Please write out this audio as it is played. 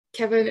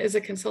Kevin is a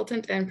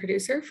consultant and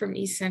producer from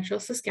East Central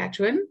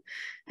Saskatchewan,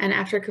 and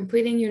after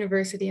completing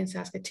university in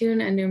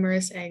Saskatoon and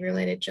numerous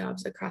ag-related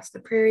jobs across the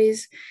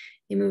prairies,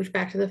 he moved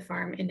back to the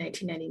farm in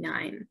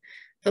 1999.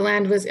 The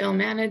land was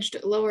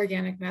ill-managed, low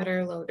organic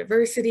matter, low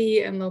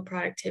diversity, and low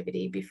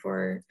productivity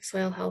before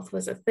soil health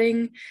was a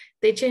thing.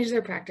 They changed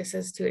their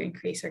practices to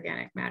increase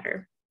organic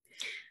matter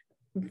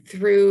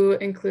through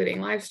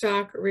including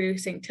livestock,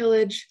 reducing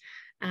tillage,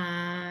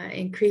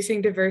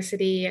 increasing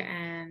diversity,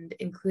 and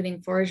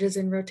including forages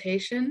in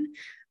rotation,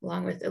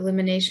 along with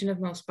elimination of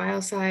most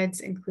biocides,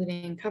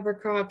 including cover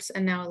crops,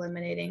 and now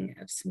eliminating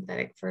of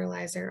synthetic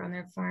fertilizer on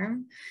their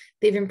farm.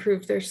 They've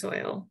improved their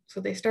soil.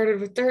 So they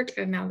started with dirt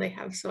and now they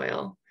have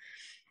soil.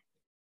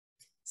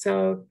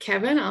 So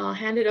Kevin, I'll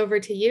hand it over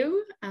to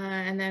you,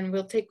 and then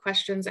we'll take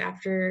questions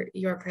after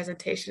your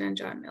presentation and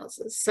John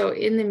Mills's. So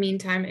in the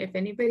meantime, if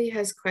anybody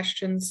has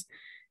questions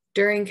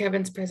during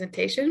Kevin's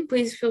presentation,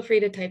 please feel free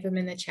to type them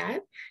in the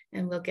chat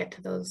and we'll get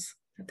to those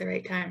at the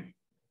right time.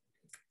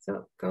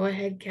 So go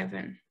ahead,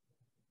 Kevin.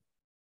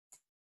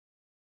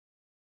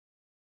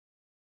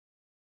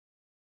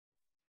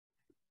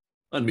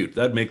 Unmute.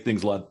 That'd make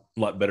things a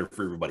lot better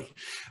for everybody.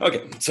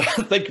 Okay, so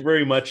thank you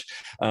very much.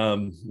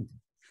 I'm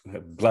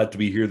glad to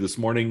be here this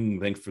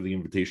morning. Thanks for the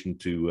invitation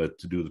to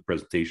do the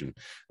presentation.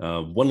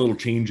 One little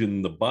change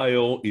in the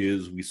bio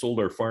is we sold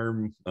our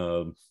farm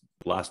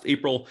last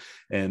April,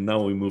 and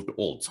now we moved to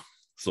Olds.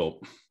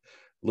 So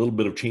a little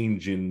bit of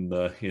change in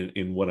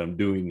what I'm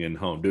doing and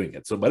how I'm doing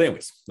it. So, but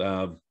anyways,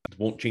 it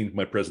won't change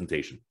my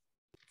presentation.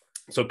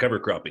 So cover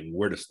cropping,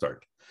 where to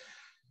start?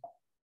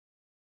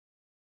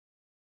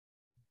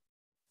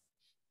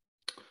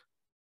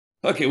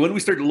 Okay, when we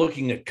start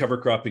looking at cover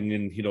cropping,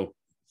 and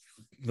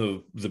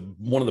the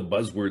one of the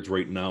buzzwords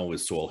right now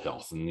is soil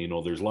health, and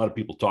there's a lot of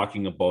people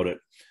talking about it.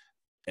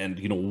 And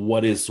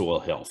what is soil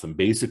health? And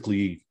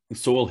basically,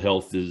 soil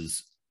health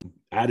is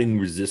adding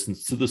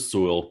resistance to the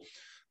soil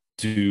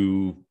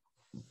to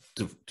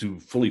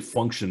fully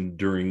function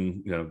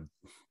during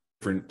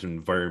different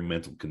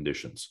environmental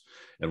conditions.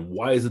 And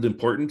why is it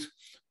important?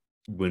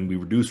 When we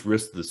reduce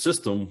risk to the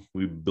system,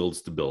 we build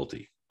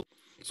stability.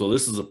 So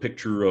this is a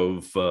picture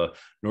of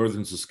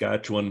northern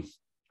Saskatchewan.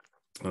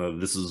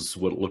 This is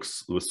what it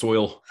looks, the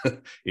soil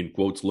in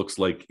quotes looks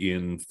like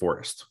in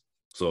forest.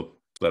 So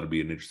that'll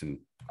be an interesting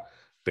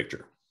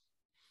picture.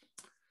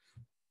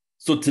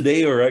 So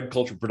today our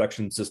agriculture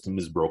production system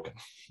is broken.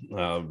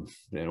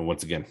 And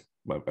once again,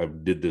 I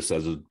did this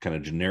as a kind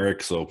of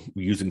generic. So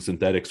using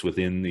synthetics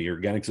within the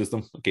organic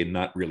system, okay,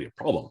 not really a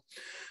problem.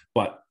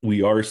 But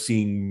we are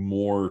seeing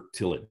more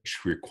tillage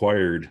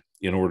required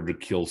in order to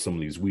kill some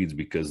of these weeds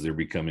because they're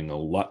becoming a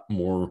lot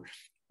more,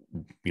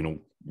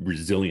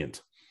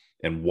 resilient.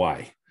 And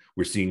why?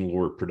 We're seeing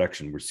lower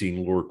production, we're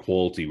seeing lower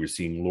quality, we're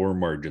seeing lower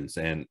margins,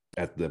 and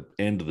at the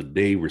end of the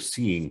day, we're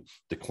seeing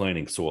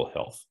declining soil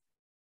health.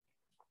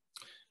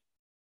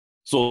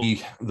 So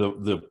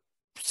the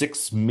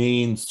 6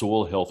 main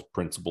soil health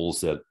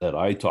principles that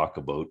I talk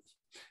about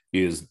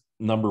is,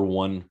 number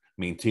 1,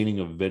 maintaining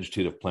a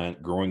vegetative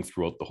plant growing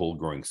throughout the whole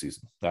growing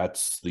season.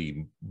 That's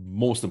the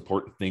most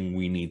important thing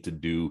we need to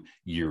do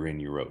year in,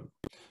 year out.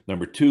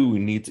 Number 2, we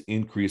need to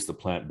increase the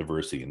plant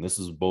diversity. And this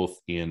is both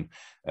in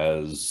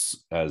as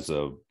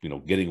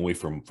getting away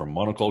from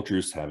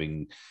monocultures,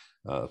 having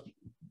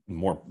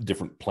more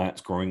different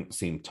plants growing at the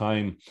same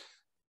time,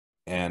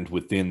 and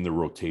within the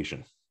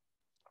rotation.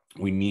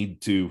 We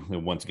need to,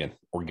 once again,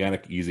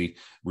 organic, easy,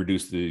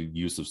 reduce the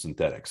use of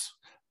synthetics.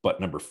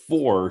 But number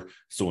 4,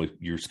 so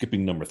you're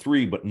skipping number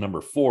 3, but number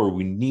 4,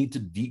 we need to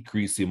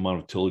decrease the amount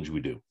of tillage we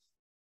do.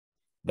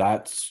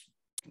 That's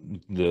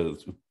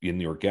in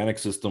the organic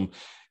system.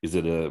 Is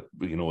it a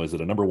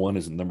number 1?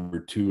 Is it number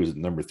 2? Is it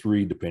number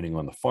 3? Depending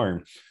on the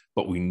farm.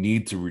 But we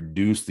need to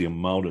reduce the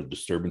amount of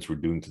disturbance we're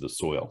doing to the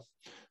soil.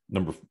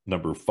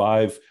 Number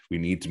 5, we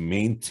need to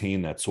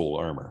maintain that soil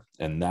armor,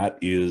 and that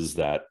is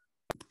that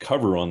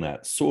cover on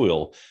that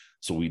soil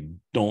so we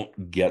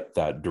don't get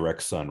that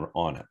direct sun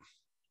on it.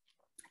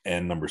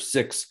 And number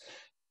 6,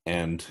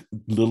 and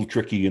a little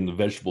tricky in the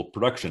vegetable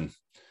production,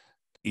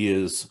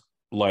 is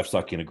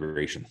livestock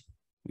integration.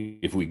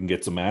 If we can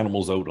get some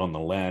animals out on the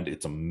land,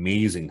 it's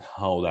amazing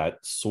how that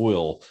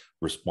soil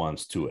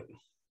responds to it.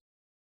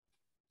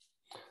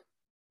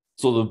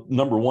 So the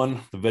number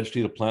 1, the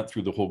vegetative plant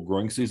through the whole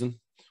growing season.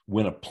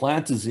 When a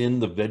plant is in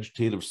the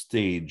vegetative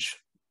stage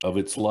of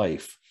its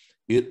life,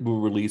 it will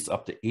release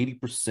up to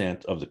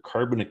 80% of the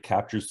carbon it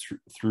captures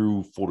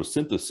through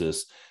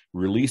photosynthesis,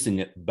 releasing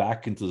it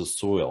back into the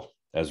soil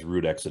as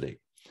root exudate.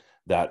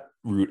 That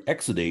root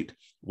exudate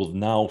will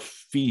now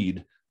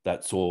feed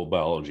that soil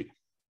biology.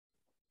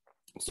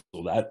 So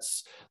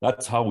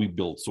that's how we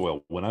build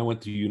soil. When I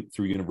went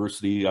through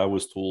university, I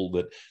was told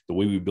that the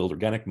way we build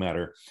organic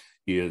matter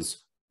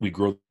is we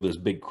grow this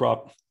big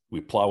crop,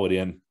 we plow it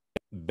in,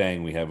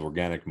 bang, we have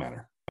organic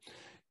matter.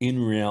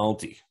 In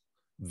reality,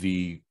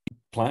 the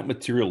plant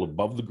material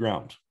above the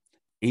ground,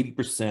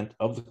 80%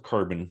 of the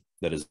carbon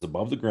that is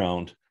above the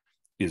ground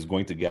is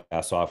going to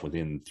gas off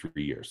within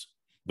 3 years.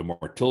 The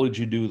more tillage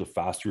you do, the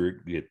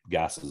faster it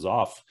gases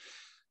off.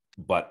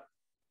 but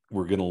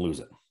we're going to lose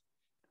it.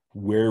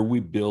 Where we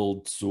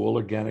build soil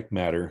organic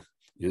matter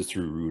is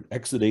through root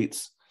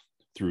exudates,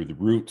 through the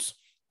roots,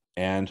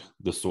 and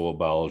the soil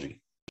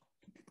biology.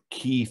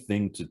 Key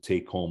thing to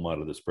take home out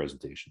of this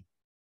presentation.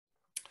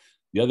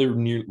 The other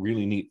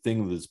really neat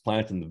thing with this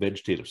plant in the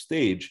vegetative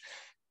stage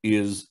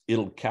is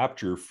it'll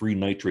capture free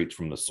nitrates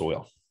from the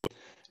soil.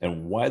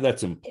 And why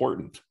that's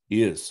important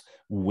is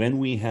when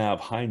we have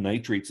high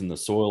nitrates in the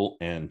soil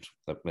and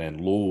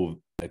low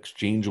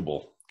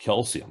exchangeable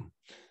calcium,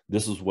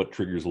 this is what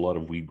triggers a lot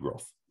of weed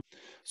growth.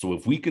 So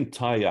if we can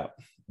tie up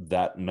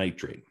that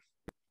nitrate,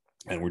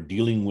 and we're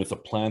dealing with a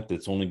plant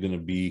that's only going to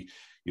be,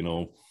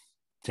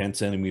 10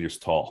 centimeters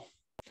tall,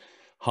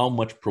 how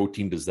much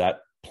protein does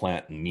that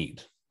plant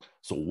need?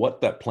 So what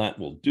that plant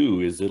will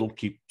do is it'll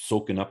keep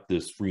soaking up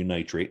this free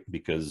nitrate,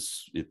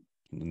 because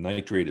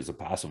nitrate is a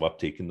passive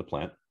uptake in the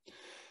plant.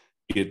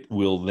 It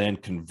will then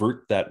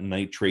convert that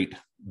nitrate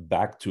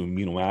back to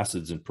amino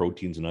acids and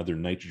proteins and other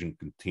nitrogen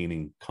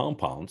containing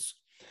compounds.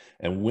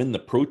 And when the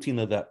protein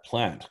of that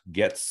plant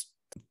gets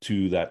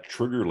to that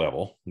trigger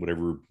level,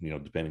 whatever,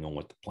 depending on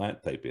what the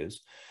plant type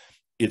is,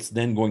 it's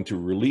then going to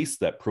release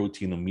that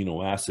protein,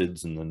 amino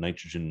acids, and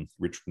the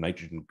rich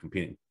nitrogen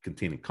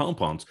containing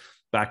compounds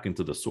back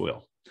into the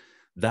soil.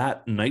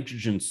 That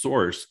nitrogen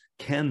source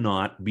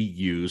cannot be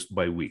used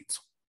by weeds.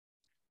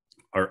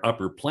 Our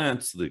upper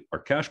plants, our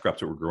cash crops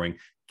that we're growing,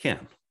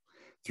 can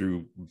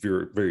through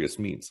various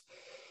means.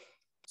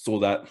 So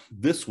that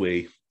this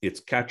way it's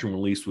catch and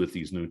release with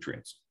these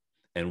nutrients.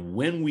 And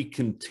when we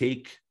can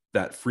take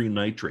that free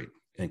nitrate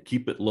and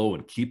keep it low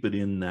and keep it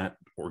in that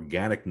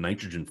organic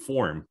nitrogen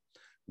form,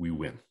 we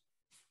win.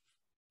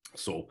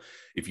 So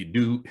if you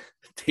do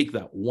take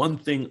that one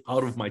thing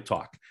out of my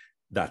talk,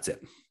 that's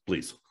it,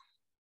 please.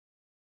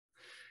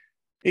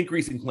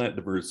 Increasing plant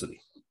diversity.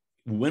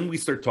 When we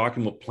start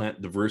talking about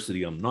plant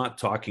diversity, I'm not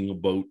talking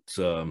about,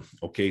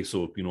 okay,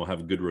 so, have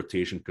a good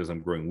rotation because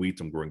I'm growing wheat,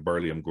 I'm growing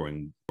barley, I'm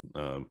growing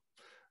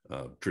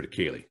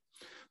triticale.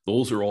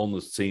 Those are all in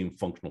the same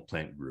functional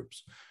plant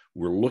groups.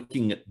 We're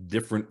looking at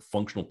different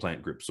functional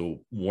plant groups.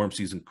 So warm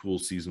season, cool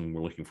season,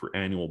 we're looking for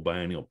annual,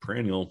 biennial,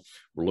 perennial.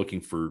 We're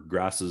looking for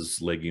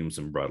grasses, legumes,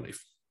 and broadleaf.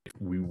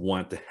 We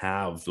want to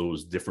have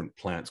those different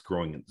plants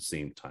growing at the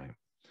same time.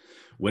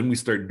 When we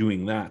start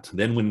doing that,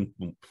 then when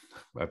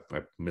I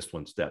missed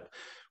one step,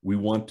 we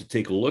want to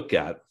take a look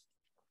at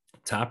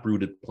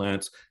tap-rooted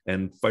plants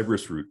and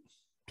fibrous root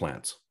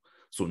plants.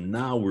 So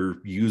now we're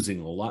using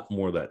a lot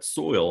more of that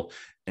soil.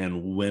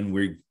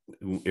 And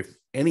if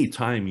any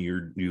time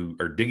you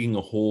are digging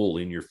a hole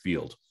in your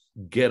field,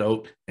 get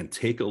out and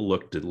take a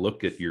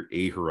look at your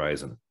A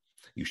horizon.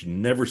 You should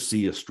never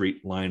see a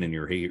straight line in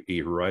your A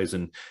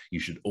horizon. You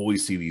should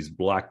always see these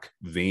black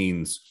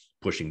veins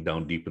pushing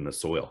down deep in the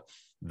soil.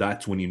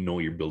 That's when you know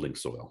you're building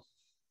soil.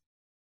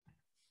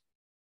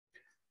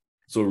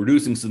 So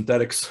reducing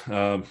synthetics,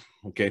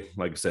 okay,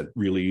 like I said,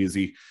 really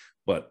easy,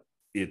 but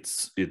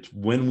it's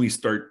when we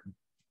start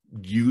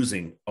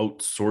using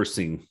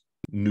outsourcing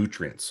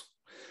nutrients,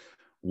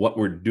 what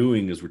we're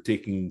doing is we're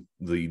taking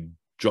the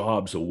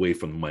jobs away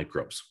from the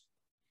microbes.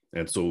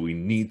 And so we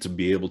need to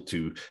be able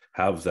to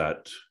have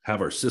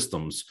our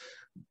systems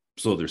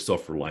so they're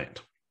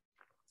self-reliant.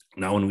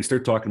 Now, when we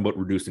start talking about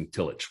reducing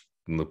tillage,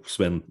 and we'll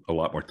spend a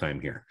lot more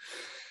time here.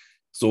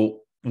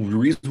 So the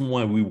reason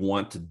why we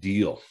want to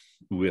deal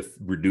with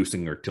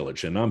reducing our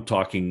tillage, and I'm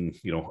talking,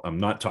 I'm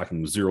not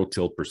talking zero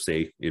till per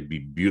se. It'd be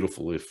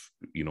beautiful if,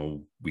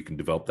 we can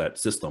develop that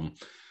system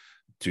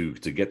to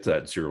get to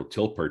that zero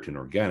till part in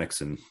organics.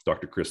 And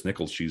Dr. Chris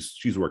Nichols,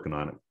 she's working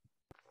on it.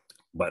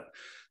 But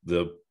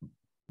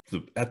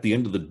at the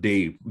end of the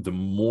day, the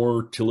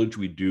more tillage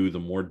we do, the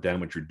more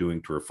damage you're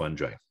doing to our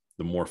fungi.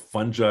 The more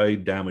fungi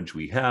damage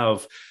we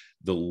have,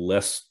 the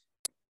less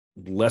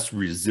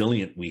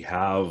resilient we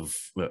have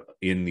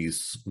in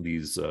these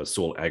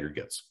soil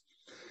aggregates.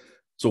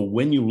 So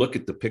when you look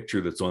at the picture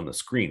that's on the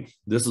screen,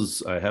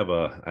 I have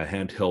a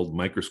handheld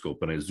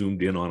microscope and I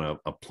zoomed in on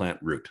a plant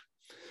root.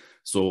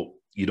 So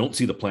you don't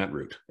see the plant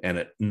root. And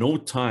at no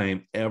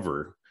time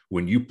ever,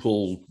 when you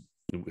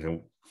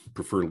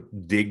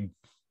dig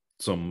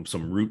some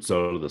roots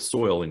out of the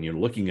soil and you're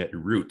looking at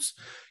your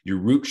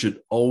root should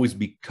always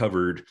be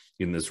covered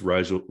in this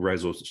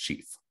rhizose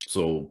sheath.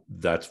 So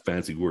that's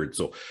fancy word.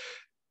 So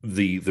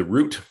the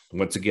root,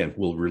 once again,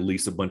 will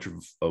release a bunch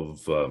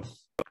of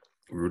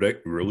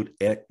root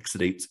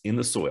exudates in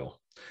the soil.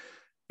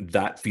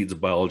 That feeds the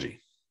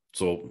biology.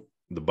 So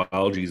the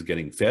biology is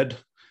getting fed.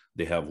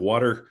 They have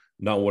water.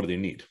 Now what do they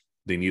need?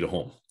 They need a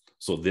home.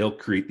 So they'll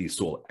create these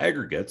soil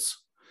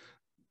aggregates,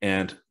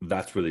 and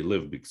that's where they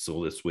live,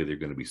 so this way they're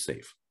going to be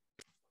safe.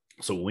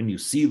 So when you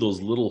see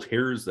those little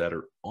hairs that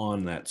are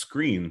on that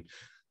screen,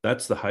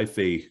 that's the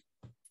hyphae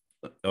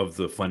of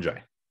the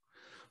fungi.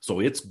 So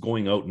it's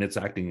going out and it's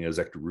acting as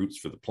extra roots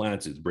for the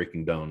plants. It's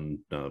breaking down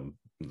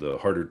the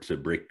harder to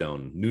break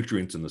down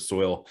nutrients in the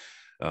soil.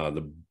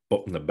 The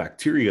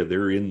bacteria,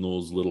 they're in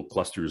those little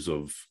clusters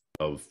of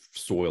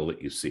soil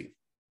that you see.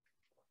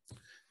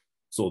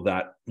 So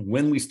that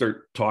when we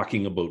start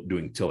talking about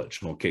doing tillage,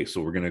 okay, so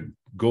we're going to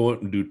go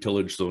out and do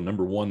tillage. So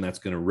number one, that's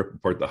going to rip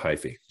apart the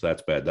hyphae. So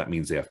that's bad. That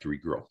means they have to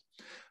regrow.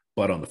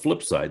 But on the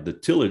flip side, the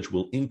tillage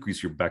will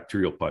increase your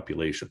bacterial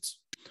populations.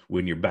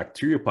 When your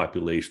bacterial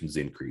populations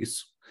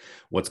increase,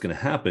 what's going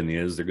to happen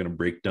is they're going to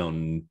break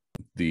down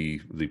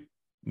the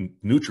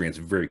nutrients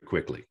very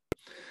quickly.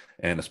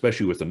 And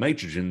especially with the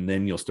nitrogen,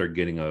 then you'll start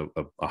getting a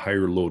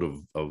higher load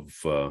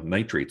of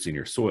nitrates in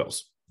your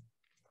soils.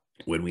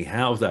 When we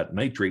have that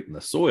nitrate in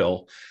the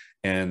soil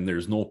and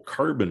there's no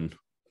carbon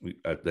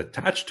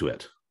attached to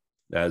it,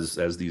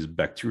 as these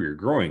bacteria are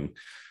growing,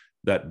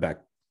 that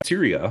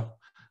bacteria,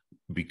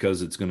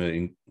 because it's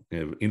going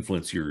to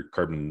influence your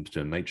carbon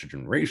to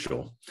nitrogen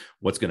ratio,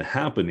 what's going to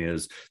happen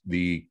is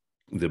the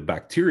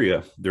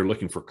bacteria, they're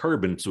looking for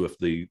carbon. So if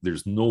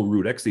there's no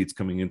root exudates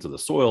coming into the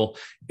soil,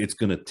 it's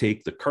going to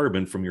take the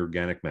carbon from your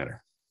organic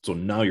matter. So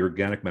now your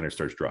organic matter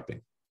starts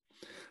dropping.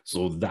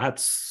 So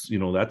that's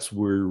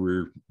where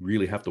we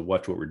really have to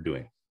watch what we're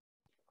doing.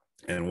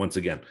 And once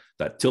again,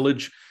 that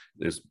tillage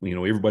is,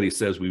 everybody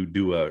says we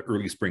do a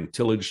early spring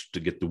tillage to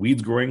get the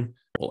weeds growing.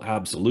 Well,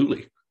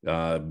 absolutely.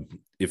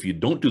 If you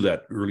don't do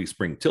that early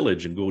spring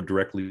tillage and go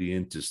directly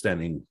into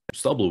standing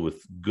stubble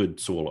with good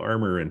soil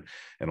armor and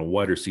a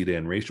wider seed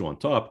end ratio on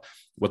top,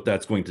 what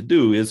that's going to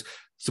do is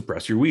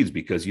suppress your weeds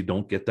because you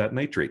don't get that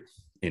nitrate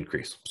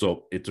increase.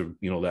 So it's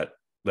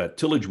that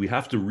tillage, we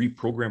have to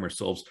reprogram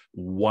ourselves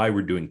why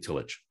we're doing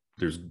tillage.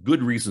 There's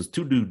good reasons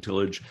to do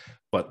tillage,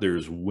 but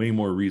there's way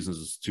more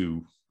reasons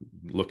to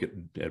look at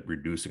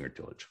reducing our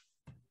tillage.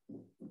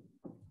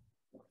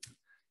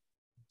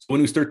 So when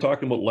we start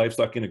talking about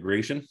livestock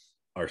integration,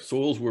 our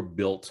soils were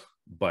built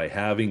by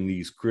having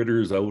these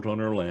critters out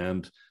on our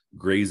land,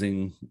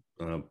 grazing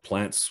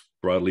plants,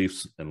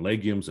 broadleafs and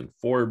legumes and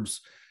forbs,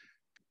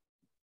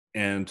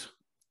 and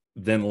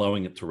then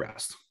allowing it to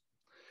rest.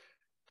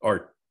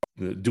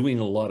 Doing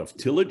a lot of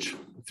tillage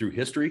through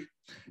history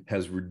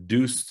has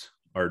reduced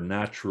our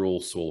natural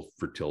soil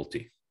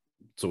fertility.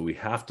 So we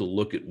have to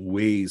look at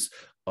ways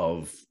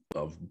of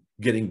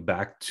getting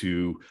back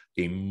to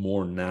a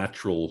more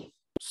natural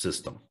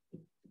system.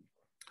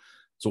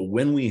 So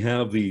when we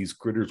have these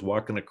critters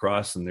walking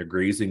across and they're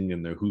grazing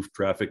and their hoof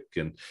traffic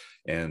and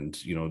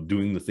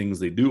doing the things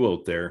they do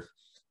out there,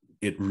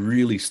 it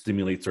really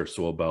stimulates our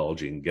soil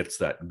biology and gets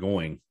that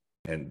going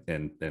and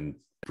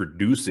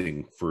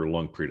producing for a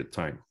long period of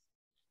time.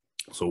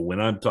 So when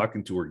I'm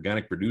talking to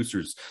organic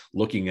producers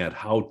looking at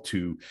how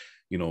to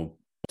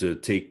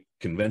take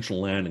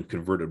conventional land and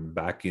convert it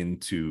back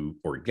into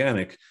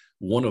organic,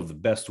 one of the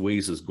best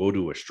ways is go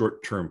to a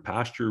short-term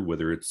pasture,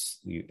 whether it's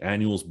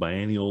annuals,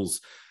 biennials,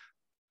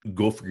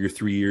 go for your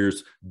 3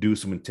 years, do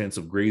some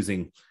intensive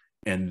grazing,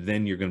 and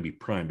then you're going to be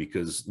prime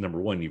because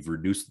number one, you've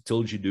reduced the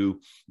tillage you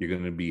do, you're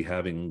going to be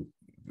having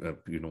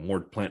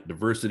more plant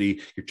diversity,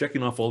 you're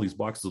checking off all these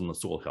boxes on the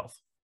soil health.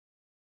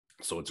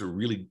 So it's a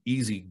really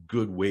easy,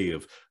 good way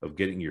of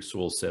getting your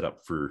soil set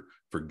up for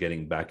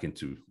getting back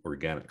into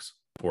organics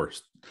or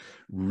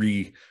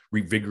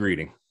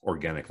revigorating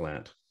organic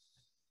land.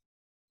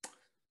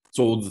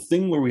 So the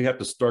thing where we have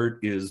to start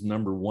is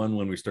number one,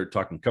 when we start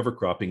talking cover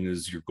cropping,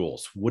 is your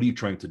goals. What are you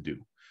trying to do?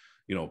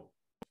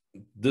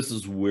 This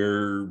is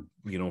where,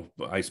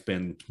 I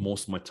spend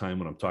most of my time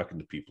when I'm talking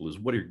to people is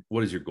what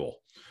is your goal?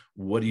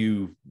 What do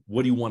you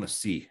want to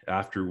see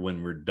after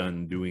when we're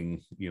done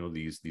doing,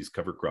 these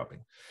cover cropping?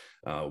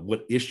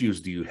 What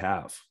issues do you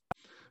have,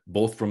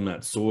 both from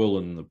that soil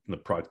and the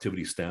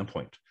productivity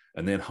standpoint?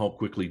 And then how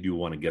quickly do you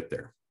want to get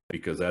there?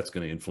 Because that's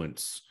going to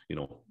influence,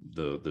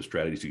 the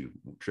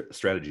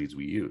strategies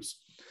we use.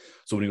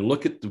 So when you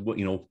look at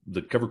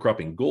the cover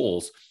cropping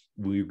goals,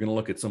 we're going to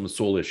look at some of the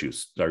soil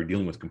issues. Are you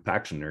dealing with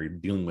compaction? Are you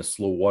dealing with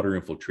slow water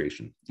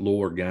infiltration, low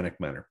organic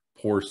matter,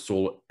 poor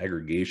soil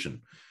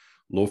aggregation,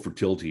 low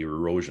fertility or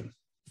erosion?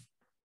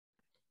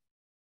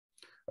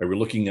 Are we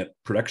looking at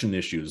production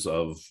issues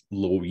of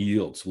low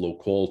yields, low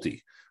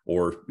quality?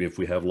 Or if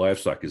we have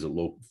livestock, is it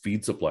low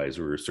feed supplies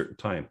or a certain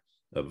time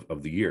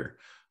of the year?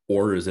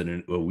 Or is it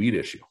a weed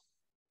issue?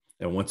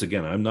 And once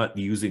again, I'm not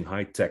using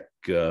high-tech,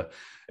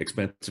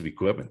 expensive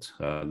equipment.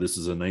 This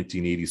is a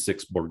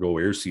 1986 Bordeaux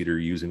air seeder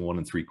using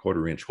 1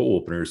 3/4 inch hole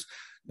openers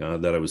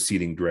that I was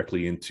seeding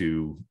directly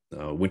into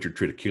winter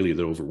triticale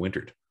that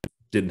overwintered.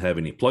 Didn't have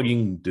any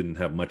plugging, didn't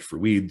have much for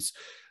weeds.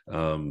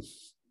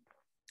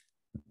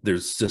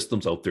 There's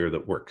systems out there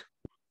that work,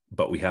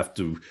 but we have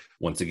to,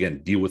 once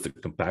again, deal with the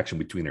compaction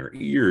between our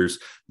ears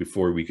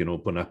before we can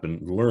open up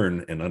and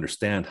learn and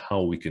understand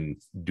how we can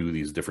do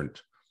these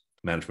different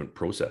management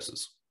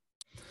processes.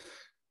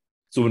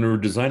 So when we're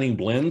designing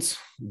blends,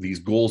 these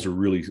goals are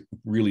really,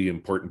 really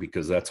important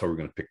because that's how we're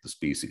going to pick the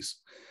species.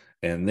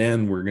 And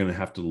then we're going to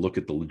have to look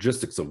at the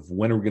logistics of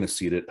when we're going to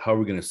seed it, how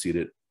we're going to seed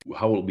it,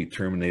 how it will be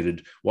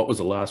terminated, what was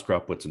the last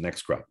crop, what's the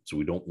next crop. So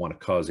we don't want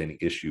to cause any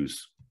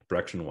issues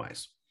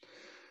production-wise.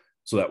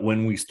 So that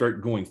when we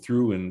start going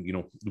through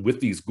and, with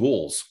these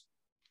goals,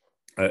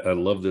 I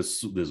love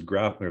this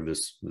graph or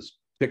this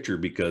picture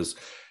because,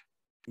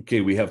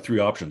 okay, we have 3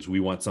 options. We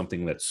want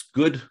something that's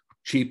good,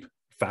 cheap,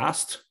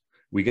 fast.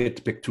 We get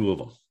to pick 2 of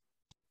them.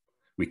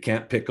 We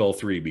can't pick all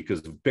three, because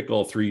if we pick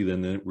all three,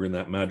 then we're in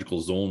that magical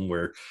zone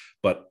where,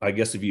 but I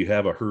guess if you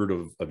have a herd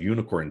of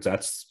unicorns,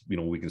 that's,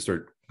 we can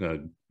start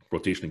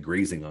rotation and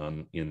grazing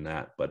on in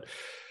that. But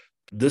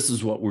this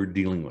is what we're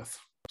dealing with.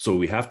 So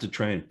we have to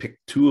try and pick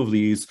two of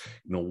these.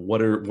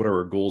 What are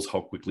our goals?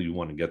 How quickly you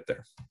want to get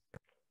there?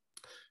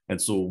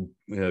 And so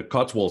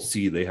Cotswold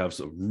C, they have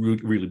some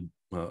really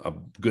a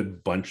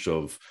good bunch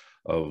of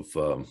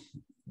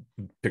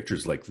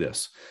pictures like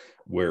this,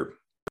 where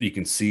you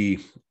can see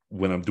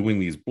when I'm doing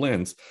these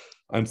blends,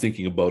 I'm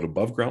thinking about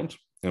above ground,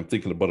 and I'm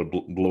thinking about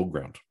below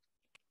ground.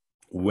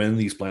 When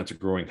these plants are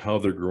growing, how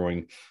they're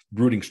growing,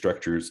 brooding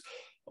structures,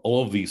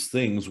 all of these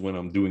things when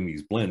I'm doing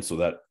these blends, so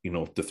that,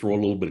 to throw a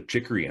little bit of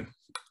chicory in.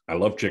 I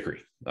love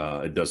chicory.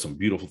 It does some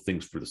beautiful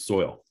things for the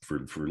soil,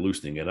 for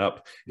loosening it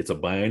up. It's a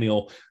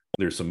biennial.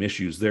 There's some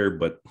issues there,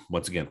 but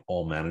once again,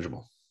 all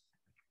manageable.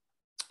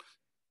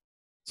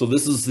 So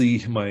this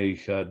is my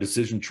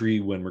decision tree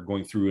when we're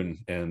going through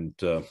and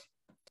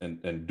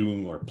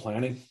doing our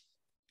planning.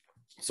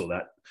 So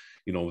that,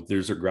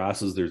 there's our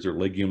grasses, there's our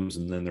legumes,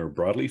 and then there are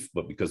broadleaf.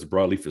 But because the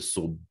broadleaf is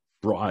so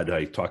broad,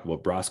 I talk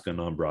about brassica,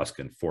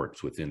 non-brassica, and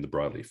forbs within the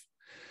broadleaf.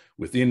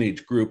 Within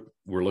each group,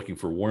 we're looking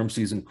for warm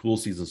season, cool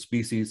season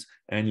species,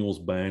 annuals,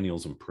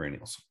 biennials, and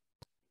perennials.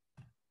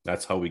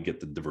 That's how we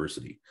get the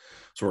diversity.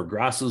 So our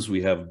grasses,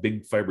 we have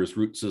big fibrous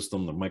root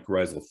system. They're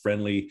mycorrhizal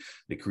friendly.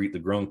 They create the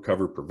ground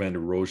cover, prevent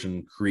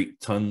erosion, create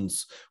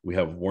tons. We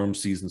have warm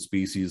season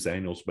species,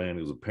 annuals,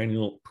 biennials, and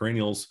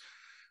perennials.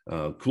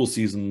 Cool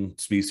season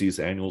species,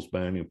 annuals,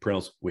 biennials,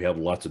 perennials. We have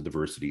lots of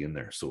diversity in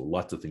there. So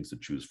lots of things to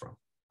choose from.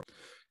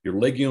 Your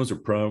legumes are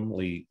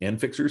probably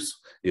end fixers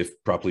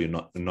if properly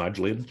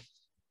inoculated.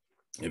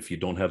 If you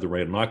don't have the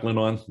right inoculant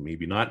on,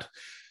 maybe not.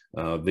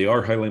 They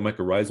are highly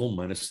mycorrhizal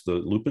minus the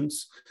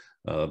lupins.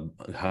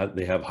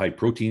 They have high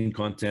protein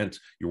content.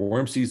 Your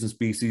warm season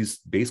species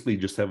basically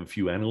just have a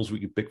few annuals we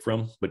can pick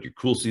from, but your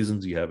cool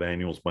seasons, you have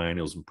annuals,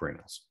 biennials, and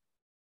perennials.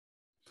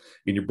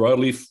 In your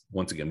broadleaf,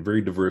 once again,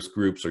 very diverse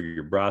groups are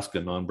your brassica,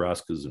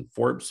 non-brassicas, and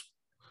forbs.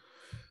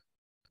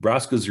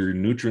 Brassicas are your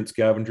nutrient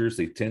scavengers.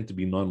 They tend to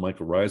be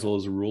non-mycorrhizal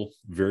as a rule,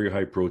 very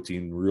high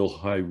protein, real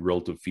high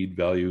relative feed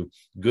value,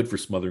 good for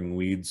smothering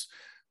weeds.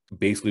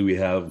 Basically, we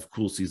have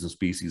cool season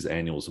species,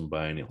 annuals, and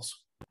biennials.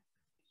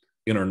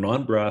 In our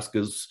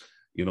non-brassicas,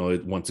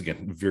 once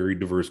again, very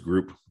diverse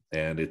group,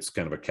 and it's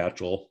kind of a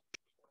catch-all.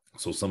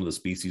 So some of the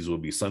species will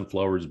be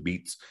sunflowers,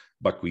 beets,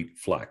 buckwheat,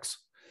 flax.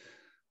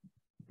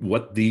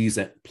 What these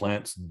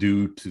plants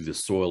do to the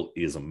soil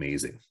is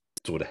amazing.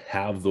 So to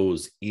have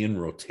those in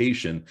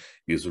rotation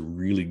is a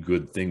really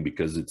good thing,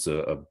 because it's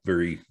a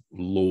very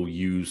low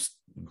use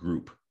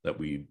group that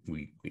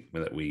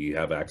we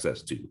have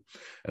access to.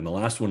 And the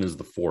last one is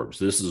the forbs.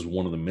 This is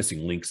one of the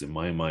missing links in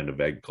my mind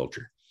of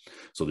agriculture.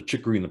 So the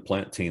chicory and the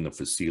plantain, the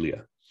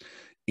phacelia.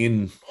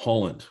 In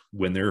Holland,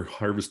 when they're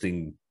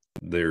harvesting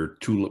their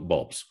tulip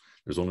bulbs,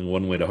 there's only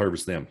one way to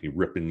harvest them. You're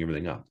ripping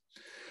everything up.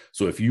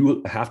 So if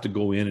you have to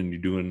go in and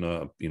you're doing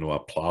a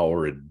plow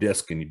or a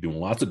disc, and you're doing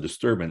lots of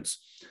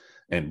disturbance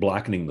and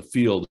blackening the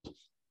field,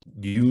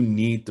 you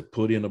need to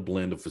put in a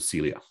blend of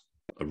phacelia,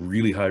 a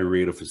really high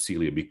rate of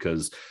phacelia,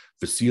 because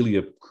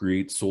phacelia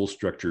creates soil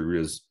structure,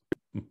 is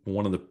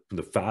one of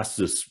the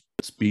fastest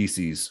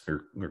species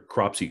or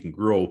crops you can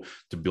grow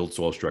to build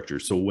soil structure.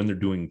 So when they're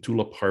doing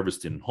tulip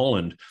harvest in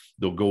Holland,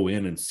 they'll go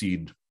in and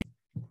seed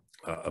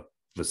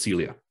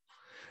phacelia.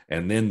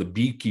 And then the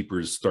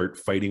beekeepers start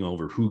fighting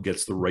over who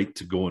gets the right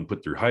to go and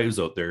put their hives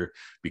out there,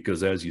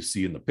 because as you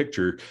see in the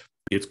picture,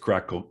 it's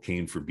crack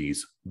cocaine for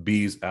bees.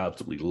 Bees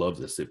absolutely love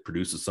this. It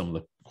produces some of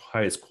the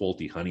highest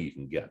quality honey you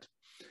can get.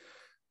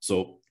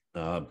 So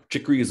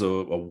chicory is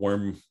a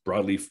warm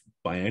broadleaf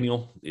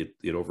biennial. It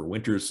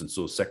overwinters, and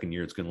so second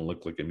year it's going to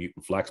look like a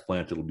mutant flax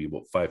plant. It'll be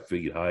about 5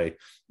 feet high,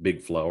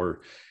 big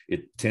flower.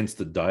 It tends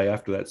to die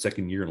after that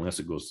second year unless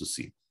it goes to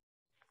seed.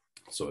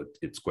 So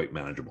it's quite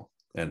manageable.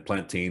 And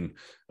plantain,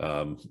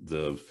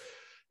 the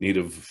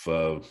native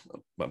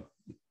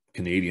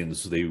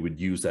Canadians, they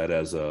would use that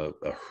as a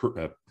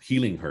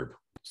healing herb.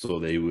 So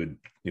they would,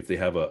 if they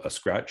have a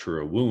scratch or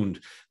a wound,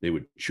 they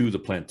would chew the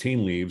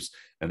plantain leaves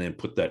and then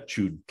put that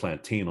chewed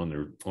plantain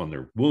on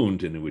their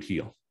wound, and it would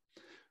heal.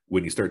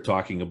 When you start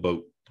talking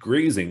about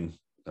grazing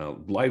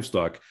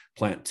livestock,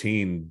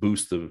 plantain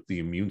boosts the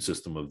immune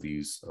system of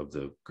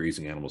the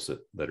grazing animals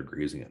that are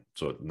grazing it.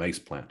 So a nice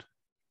plant.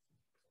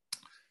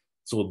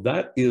 So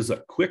that is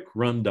a quick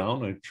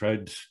rundown. I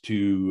tried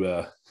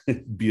to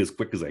be as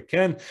quick as I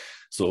can.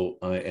 So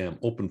I am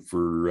open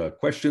for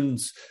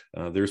questions.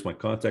 There's my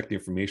contact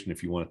information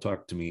if you want to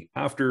talk to me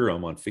after.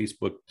 I'm on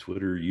Facebook,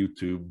 Twitter,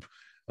 YouTube,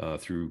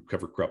 through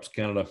Cover Crops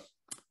Canada.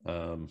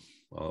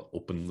 I'll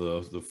open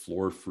the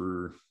floor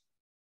for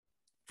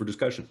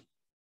discussion.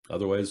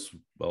 Otherwise,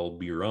 I'll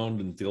be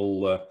around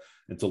until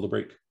the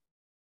break.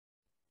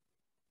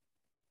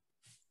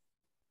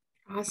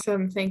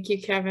 Awesome. Thank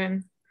you,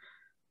 Kevin.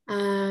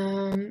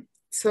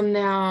 So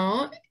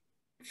now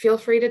feel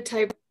free to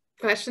type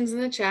questions in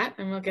the chat,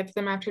 and we'll get to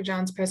them after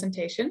John's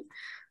presentation.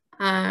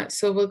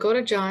 So we'll go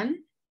to John.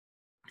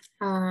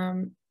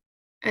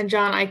 And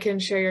John, I can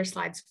share your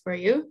slides for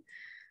you.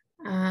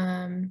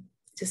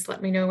 Just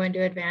let me know when to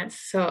advance.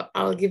 So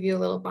I'll give you a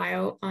little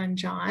bio on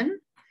John.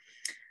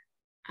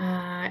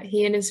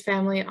 He and his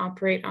family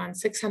operate on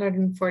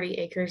 640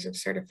 acres of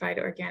certified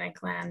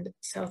organic land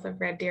south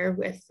of Red Deer,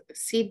 with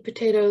seed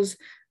potatoes,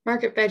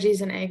 market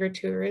veggies, and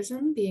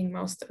agritourism being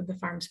most of the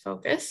farm's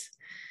focus.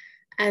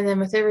 And then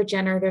with a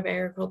regenerative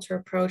agriculture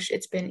approach,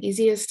 it's been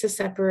easiest to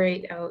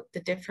separate out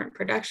the different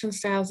production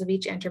styles of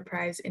each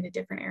enterprise into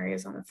different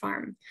areas on the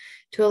farm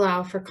to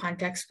allow for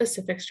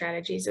context-specific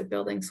strategies of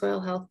building soil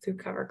health through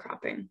cover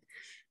cropping.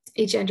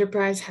 Each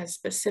enterprise has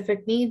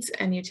specific needs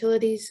and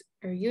utilities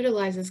or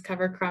utilizes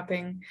cover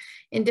cropping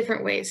in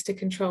different ways to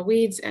control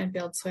weeds and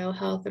build soil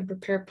health and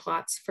prepare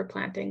plots for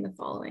planting the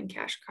following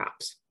cash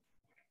crops.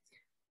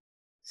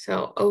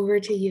 So over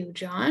to you,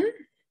 John,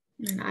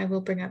 and I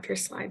will bring up your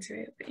slides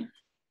right away.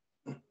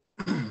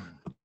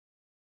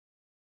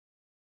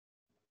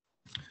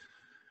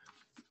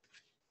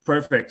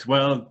 Perfect.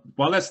 Well,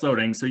 while that's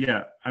loading, so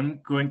yeah,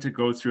 I'm going to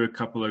go through a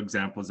couple of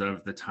examples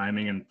of the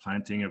timing and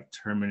planting of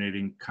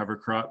terminating cover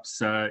crops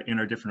in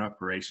our different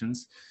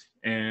operations.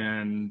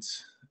 And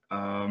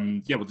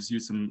yeah, we'll just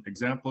use some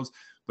examples,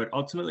 but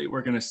ultimately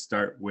we're going to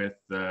start with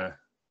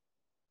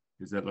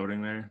is that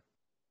loading there,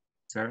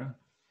 Sarah?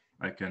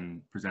 I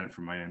can present it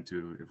from my end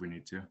too if we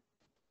need to.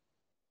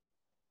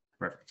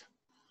 Perfect.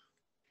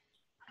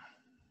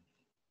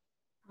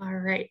 All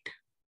right.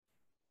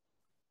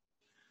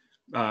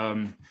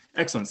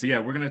 Excellent. So yeah,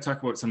 we're going to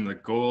talk about some of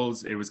the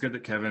goals. It was good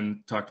that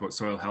Kevin talked about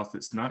soil health.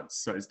 It's not,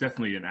 so it's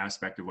definitely an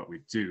aspect of what we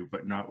do,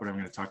 but not what I'm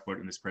going to talk about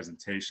in this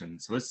presentation.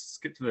 So let's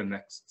get to the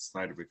next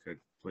slide if we could,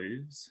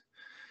 please.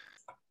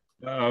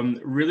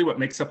 Really what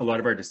makes up a lot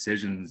of our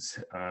decisions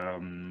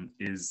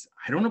is,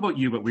 I don't know about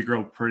you, but we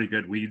grow pretty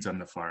good weeds on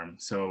the farm.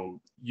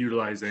 So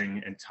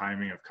utilizing and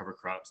timing of cover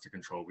crops to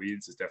control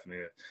weeds is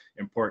definitely an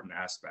important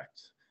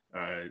aspect.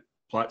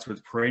 Plots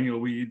with perennial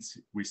weeds,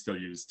 we still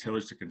use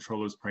tillage to control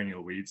those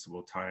perennial weeds. So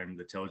we'll time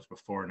the tillage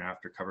before and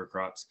after cover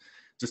crops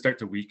to start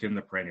to weaken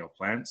the perennial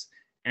plants.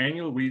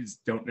 Annual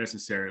weeds don't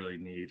necessarily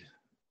need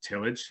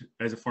tillage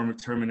as a form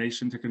of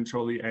termination to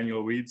control the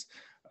annual weeds.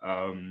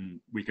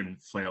 We can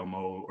flail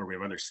mow, or we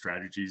have other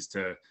strategies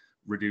to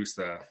reduce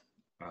the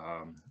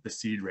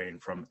seed rain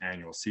from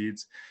annual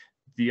seeds.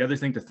 The other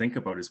thing to think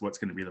about is what's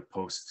going to be the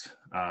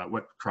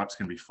what crops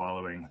can be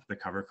following the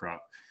cover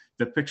crop.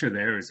 The picture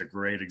there is a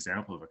great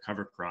example of a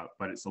cover crop,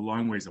 but it's a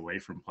long ways away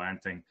from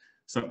planting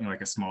something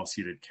like a small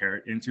seeded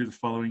carrot into the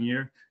following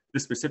year.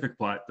 This specific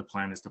plot, the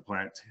plan is to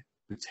plant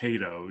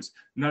potatoes,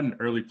 not an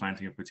early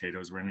planting of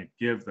potatoes. We're going to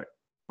give the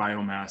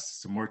biomass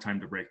some more time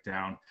to break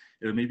down.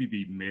 It'll maybe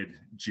be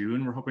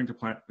mid-June. We're hoping to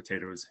plant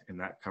potatoes in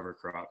that cover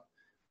crop.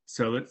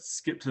 So let's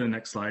skip to the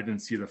next slide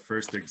and see the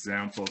first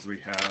examples we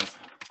have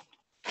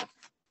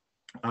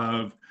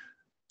of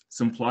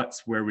some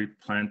plots where we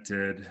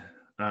planted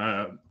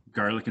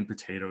garlic and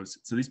potatoes.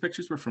 So these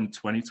pictures were from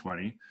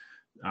 2020,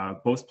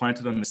 both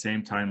planted on the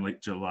same time,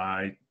 late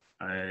July.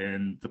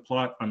 And the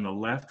plot on the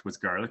left was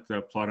garlic.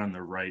 The plot on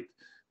the right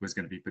was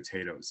going to be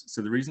potatoes.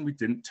 So the reason we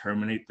didn't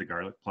terminate the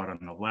garlic plot on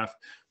the left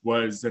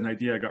was an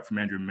idea I got from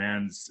Andrew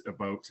Manns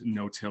about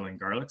no-tilling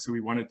garlic. So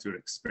we wanted to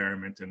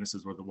experiment, and this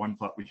is where the one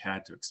plot we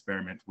had to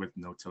experiment with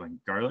no-tilling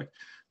garlic.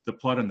 The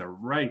plot on the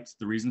right,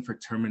 the reason for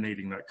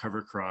terminating that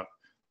cover crop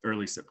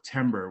early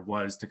September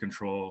was to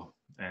control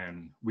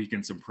and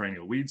weaken some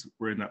perennial weeds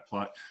were in that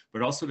plot,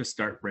 but also to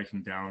start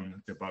breaking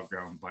down the above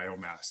ground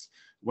biomass.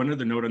 One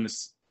other note on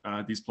this,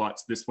 these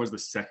plots, this was the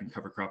second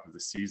cover crop of the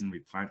season we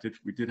planted.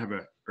 We did have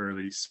an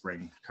early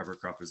spring cover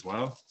crop as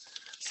well.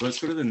 So let's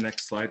go to the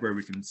next slide where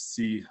we can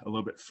see a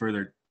little bit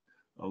further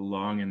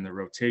along in the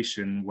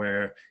rotation,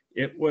 where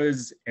it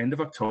was end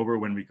of October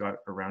when we got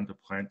around to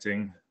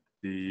planting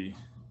the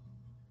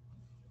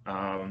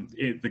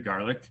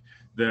garlic.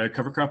 The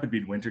cover crop had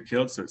been winter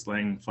killed, so it's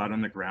laying flat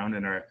on the ground,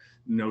 and our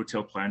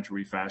no-till planter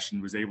we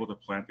fashioned was able to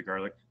plant the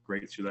garlic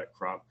great through that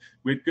crop.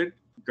 We had good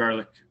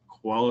garlic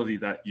quality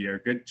that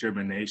year, good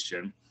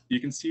germination. You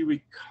can see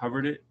we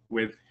covered it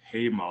with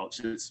hay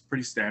mulch. It's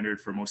pretty standard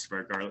for most of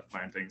our garlic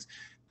plantings.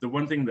 The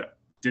one thing that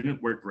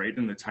didn't work great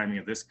in the timing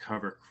of this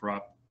cover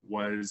crop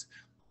was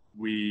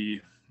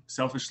we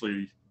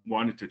selfishly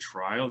wanted to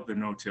trial the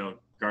no-till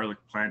garlic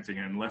planting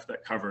and left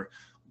that cover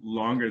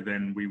longer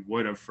than we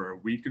would have for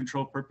weed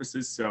control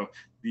purposes. So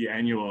the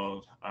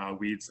annual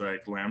weeds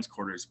like lamb's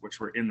quarters, which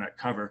were in that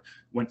cover,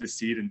 went to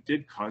seed and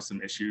did cause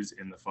some issues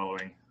in the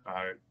following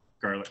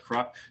garlic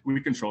crop. We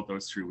controlled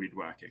those through weed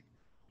whacking.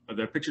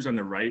 The pictures on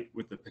the right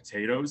with the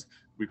potatoes,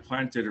 we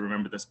planted,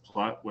 remember this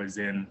plot was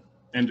in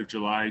end of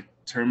July,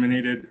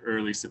 terminated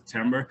early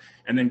September.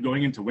 And then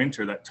going into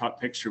winter, that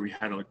top picture, we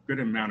had a good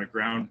amount of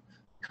ground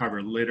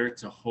cover litter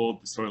to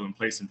hold the soil in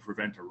place and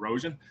prevent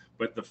erosion.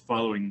 But the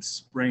following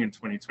spring in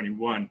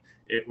 2021,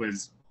 it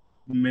was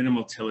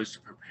minimal tillage to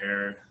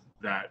prepare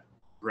that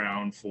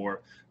ground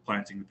for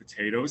planting the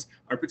potatoes.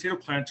 Our potato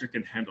planter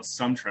can handle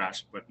some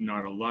trash, but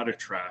not a lot of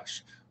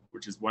trash,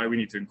 which is why we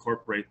need to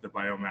incorporate the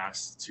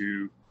biomass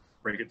to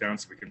break it down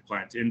so we can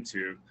plant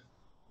into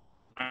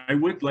I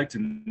would like to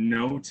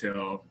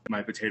no-till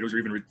my potatoes or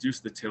even reduce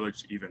the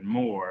tillage even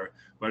more.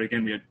 But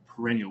again, we had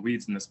perennial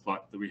weeds in this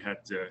plot that we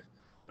had to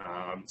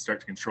start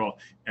to control.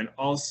 And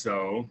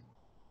also,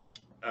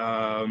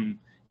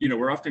 you know,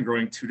 we're often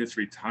growing 2 to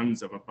 3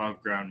 tons of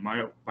above ground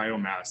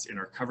biomass in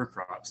our cover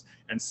crops.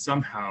 And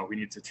somehow we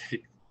need to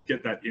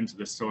get that into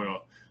the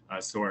soil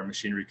so our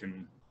machinery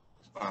can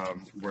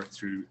work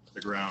through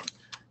the ground.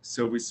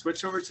 So we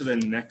switch over to the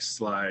next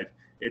slide.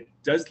 It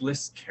does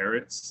list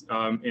carrots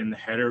in the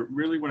header.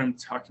 Really, when I'm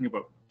talking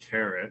about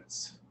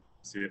carrots,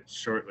 see it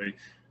shortly,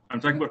 I'm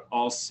talking about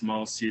all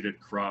small seeded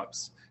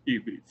crops.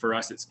 For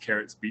us, it's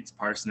carrots, beets,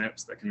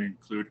 parsnips. That can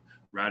include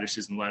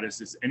radishes and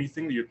lettuces,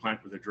 anything that you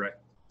plant with a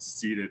direct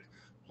seeded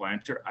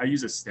planter. I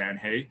use a stand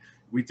hay.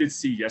 We did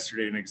see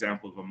yesterday an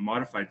example of a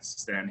modified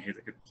stand hay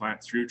that could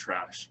plant through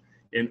trash.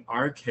 In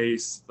our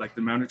case, like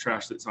the amount of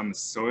trash that's on the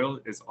soil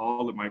is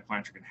all that my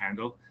planter can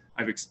handle.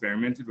 I've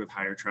experimented with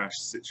higher trash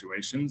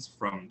situations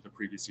from the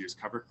previous year's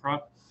cover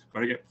crop,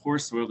 but I get poor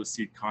soil to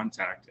seed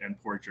contact and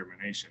poor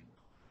germination.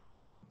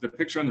 The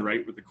picture on the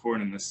right with the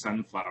corn and the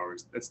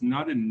sunflowers, that's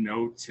not a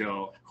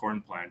no-till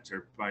corn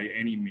planter by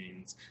any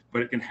means,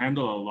 but it can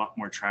handle a lot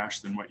more trash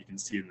than what you can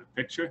see in the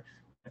picture.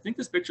 I think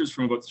this picture is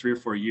from about 3 or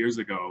 4 years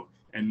ago,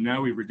 and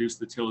now we've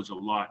reduced the tillage a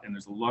lot, and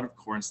there's a lot of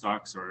corn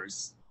stalks or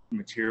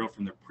material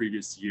from the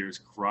previous year's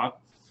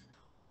crop.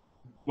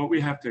 What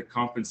we have to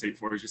compensate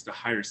for is just a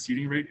higher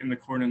seeding rate in the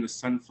corn and the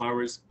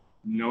sunflowers,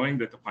 knowing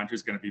that the planter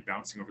is going to be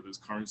bouncing over those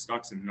corn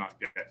stalks and not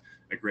get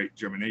a great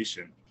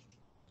germination.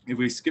 If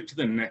we skip to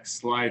the next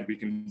slide, we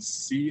can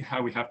see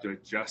how we have to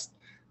adjust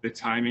the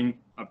timing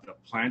of the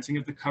planting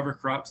of the cover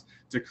crops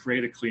to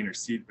create a cleaner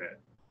seed bed.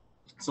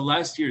 So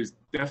last year is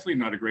definitely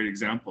not a great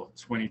example.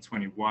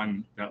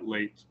 2021, that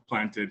late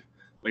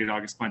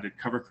August planted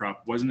cover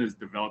crop wasn't as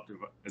developed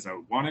as I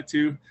wanted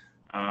to.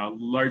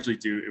 Largely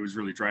due, it was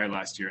really dry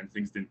last year and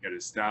things didn't get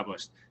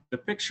established. The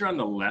picture on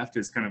the left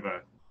is kind of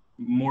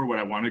more what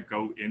I want to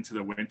go into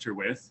the winter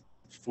with,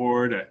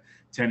 4 to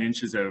 10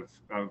 inches of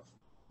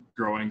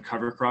growing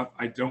cover crop.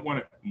 I don't want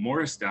it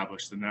more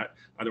established than that.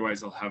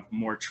 Otherwise, I'll have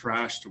more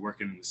trash to work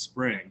in the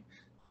spring.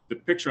 The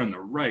picture on the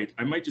right,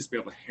 I might just be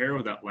able to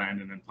harrow that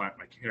land and then plant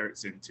my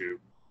carrots into.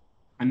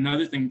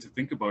 Another thing to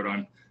think about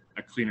on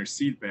a cleaner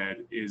seed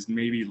bed is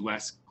maybe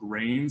less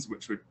grains,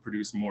 which would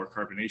produce more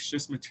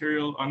carbonaceous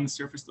material on the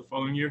surface the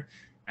following year,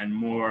 and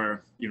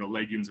more, you know,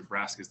 legumes and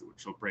brassicas,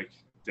 which will break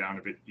down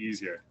a bit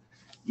easier.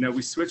 Now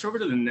we switch over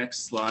to the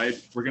next slide.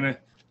 We're going to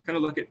kind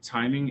of look at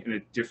timing in a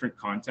different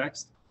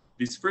context.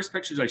 These first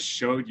pictures I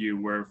showed you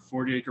were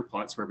 40-acre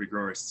plots where we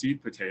grow our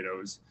seed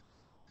potatoes,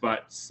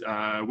 but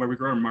where we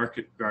grow our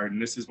market garden,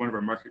 this is one of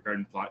our market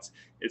garden plots,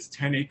 it's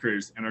 10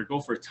 acres, and our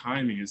goal for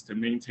timing is to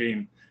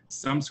maintain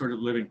some sort of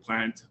living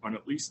plant on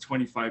at least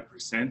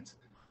 25%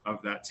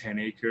 of that 10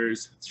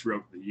 acres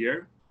throughout the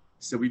year.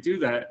 So we do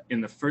that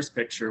in the first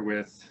picture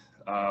with,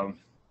 I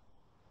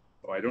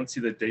don't see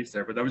the dates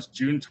there, but that was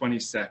June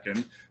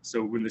 22nd.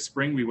 So in the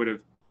spring, we would have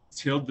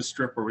tilled the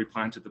strip where we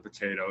planted the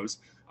potatoes.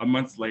 A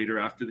month later,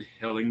 after the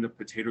hilling, the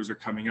potatoes are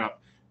coming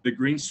up. The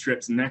green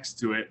strips next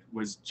to it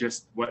was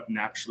just what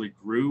naturally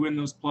grew in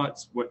those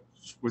plots, what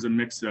was a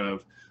mix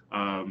of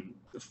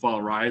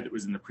fall rye that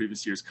was in the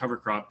previous year's cover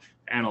crop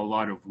and a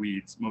lot of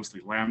weeds,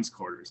 mostly lamb's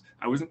quarters.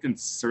 I wasn't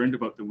concerned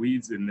about the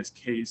weeds in this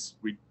case.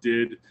 We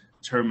did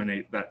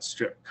terminate that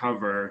strip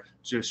cover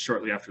just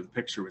shortly after the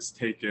picture was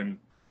taken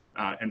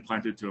and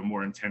planted to a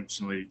more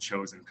intentionally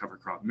chosen cover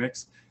crop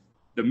mix.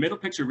 The middle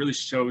picture really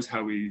shows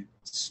how we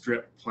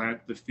strip plant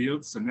the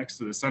fields. So next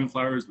to the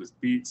sunflowers was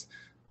beets,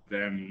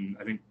 then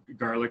I think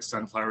garlic,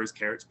 sunflowers,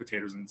 carrots,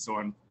 potatoes, and so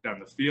on down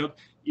the field.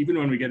 Even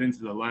when we get into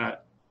the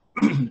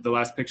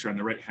last picture on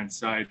the right-hand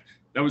side,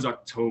 that was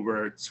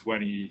October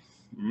 20,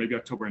 maybe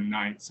October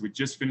 9th. So we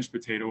just finished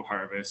potato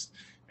harvest,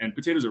 and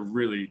potatoes are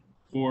really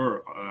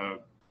poor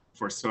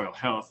for soil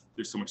health.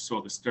 There's so much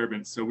soil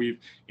disturbance. So we've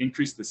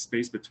increased the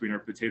space between our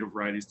potato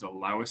varieties to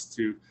allow us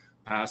to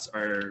pass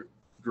our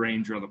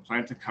grain drill to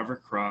plant a cover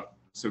crop.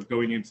 So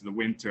going into the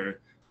winter,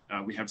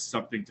 we have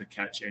something to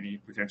catch any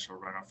potential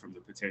runoff from the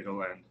potato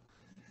land.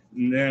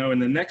 Now, in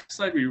the next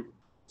slide, we're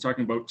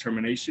talking about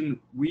termination.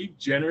 We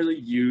generally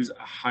use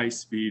a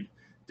high-speed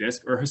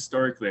disc, or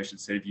historically, I should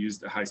say, have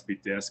used a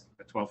high-speed disc,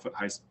 a 12-foot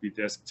high-speed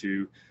disc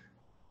to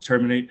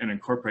terminate and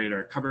incorporate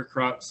our cover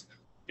crops.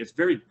 It's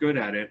very good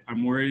at it.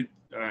 I'm worried,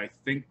 I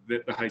think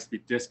that the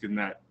high-speed disc and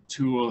that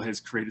tool has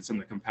created some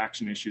of the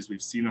compaction issues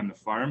we've seen on the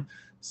farm.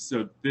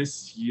 So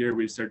this year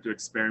we've started to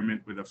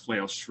experiment with a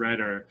flail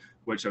shredder,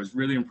 which I was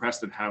really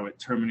impressed at how it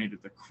terminated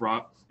the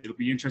crop. It'll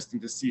be interesting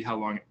to see how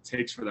long it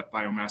takes for that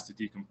biomass to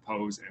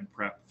decompose and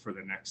prep for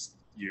the next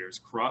year's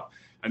crop.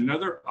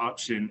 Another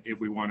option, if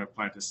we want to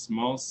plant a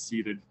small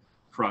seeded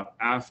crop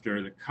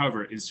after the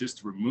cover, is just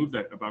to remove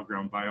that above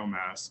ground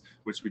biomass,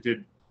 which we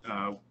do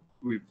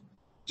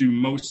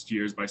most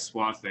years by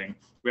swathing.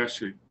 We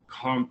actually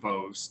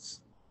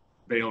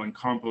bale and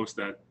compost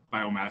that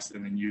biomass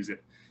and then use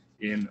it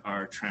in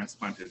our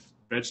transplanted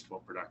vegetable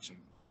production.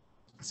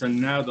 So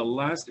now the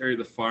last area of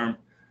the farm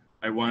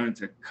I wanted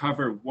to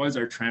cover was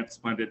our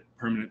transplanted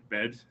permanent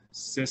bed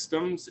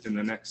systems in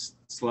the next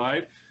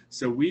slide.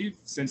 So we've,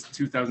 since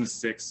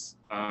 2006,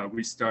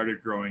 we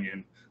started growing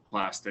in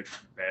plastic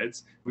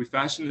beds. We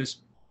fashioned this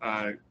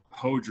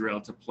hoe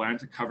drill to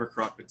plant a cover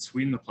crop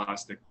between the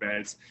plastic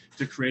beds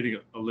to create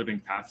a living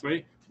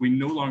pathway. We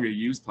no longer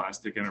use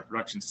plastic in our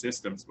production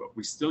systems, but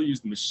we still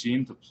use the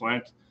machine to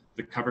plant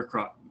the cover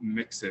crop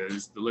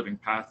mixes, the living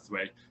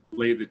pathway,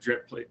 lay the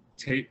drip plate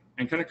tape,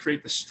 and kind of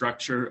create the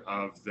structure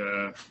of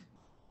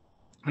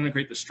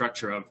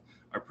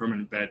our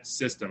permanent bed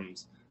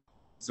systems.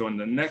 So in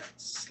the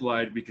next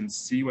slide, we can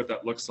see what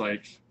that looks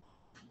like,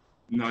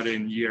 not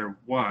in year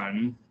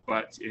 1,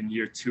 but in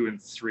year 2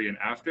 and 3 and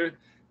after.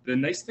 The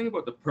nice thing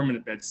about the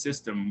permanent bed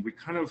system, we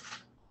kind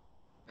of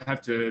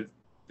have to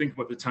think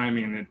about the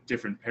timing in a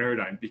different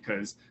paradigm,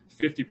 because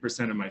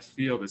 50% of my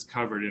field is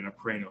covered in a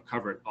perennial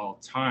cover at all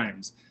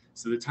times.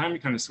 So the timing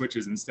kind of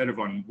switches. Instead of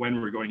on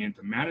when we're going in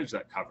to manage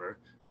that cover,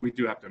 we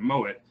do have to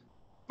mow it,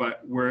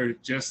 but we're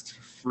just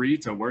free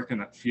to work in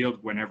that field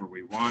whenever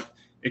we want.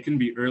 It can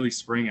be early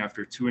spring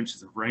after 2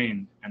 inches of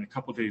rain, and a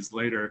couple of days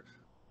later,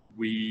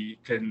 we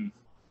can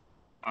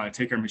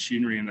take our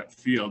machinery in that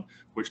field,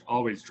 which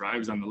always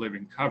drives on the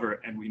living cover,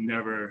 and we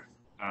never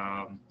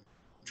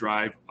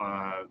drive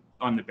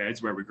on the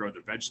beds where we grow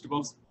the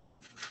vegetables.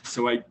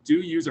 So I do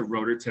use a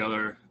rotor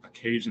tiller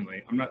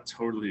occasionally. I'm not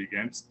totally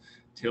against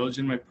tillage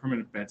in my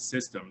permanent bed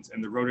systems,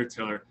 and the rotor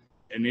tiller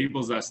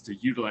enables us to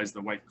utilize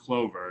the white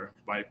clover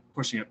by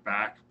pushing it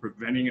back,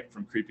 preventing it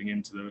from creeping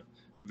into the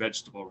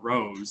vegetable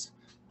rows,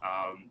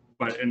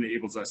 but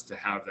enables us to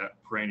have that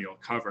perennial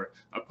cover.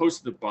 Opposed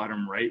to the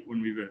bottom right,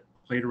 when we've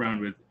played around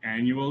with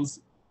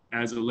annuals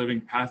as a living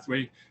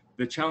pathway,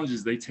 the challenge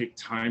is they take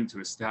time to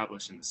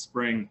establish in the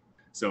spring,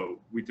 so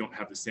we don't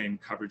have the same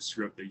coverage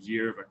throughout the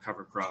year of a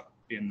cover crop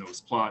in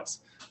those plots.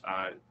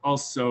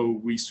 Also,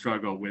 we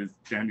struggle with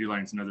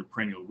dandelions and other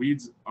perennial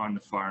weeds on the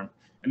farm,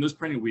 and those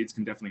perennial weeds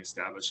can definitely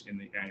establish in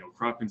the annual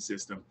cropping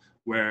system,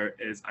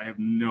 whereas I have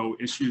no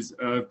issues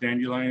of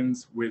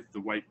dandelions with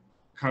the white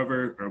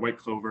cover or white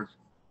clover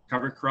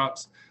cover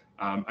crops.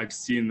 I've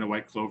seen the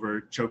white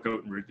clover choke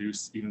out and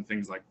reduce even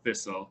things like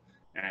thistle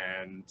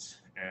and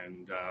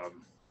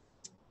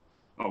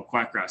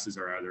quack grasses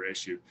are our other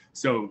issue.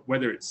 So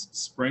whether it's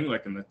spring,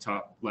 like in the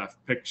top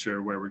left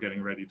picture where we're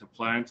getting ready to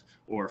plant,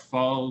 or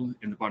fall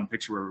in the bottom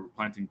picture where we're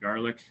planting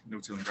garlic,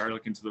 no-tilling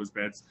garlic into those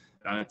beds,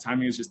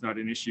 timing is just not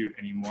an issue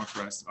anymore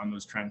for us on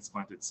those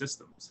transplanted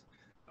systems.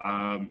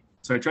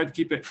 So I tried to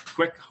keep it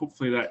quick.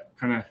 Hopefully that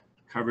kind of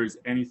covers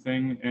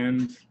anything,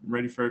 and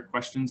ready for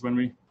questions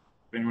if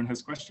anyone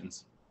has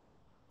questions.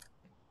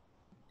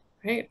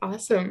 Right,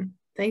 awesome.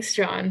 Thanks,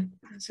 John.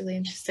 That's really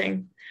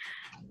interesting.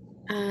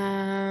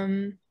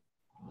 All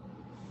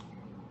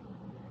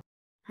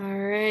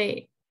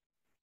right.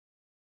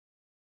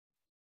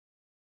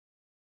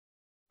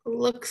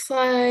 Looks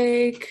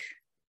like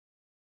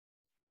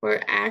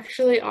we're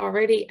actually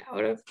already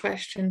out of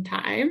question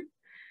time.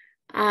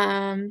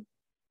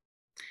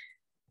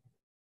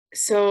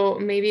 So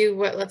maybe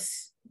what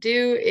let's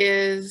do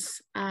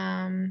is,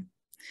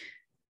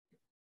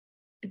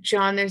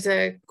 John, there's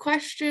a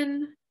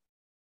question.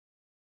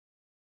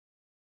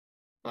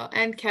 Well,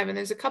 and Kevin,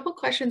 there's a couple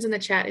questions in the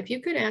chat. If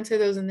you could answer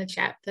those in the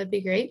chat, that'd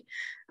be great.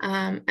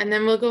 And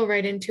then we'll go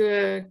right into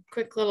a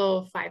quick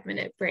little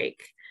 5-minute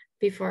break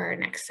before our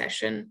next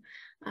session.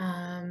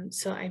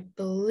 So I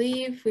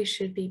believe we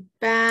should be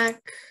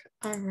back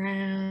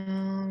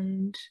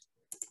around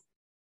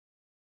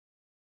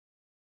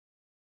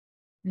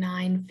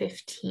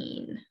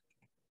 9:15,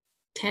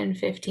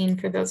 10:15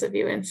 for those of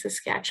you in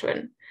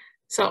Saskatchewan.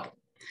 So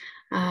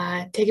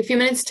take a few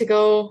minutes to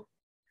go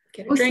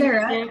get a drink.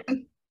 Sarah,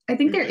 I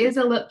think there is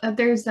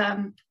there's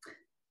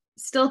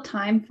still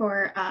time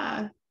for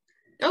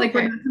like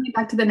we're not coming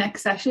back to the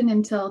next session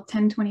until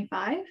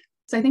 10:25.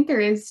 So I think there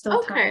is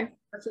still time.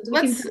 So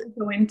we can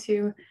go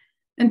into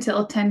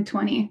until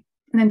 10:20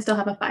 and then still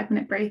have a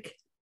 5-minute break.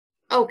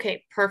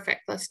 Okay,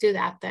 perfect. Let's do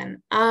that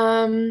then.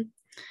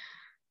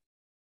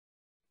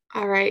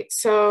 All right.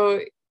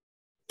 So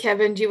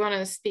Kevin, do you want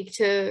to speak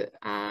to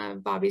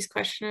Bobby's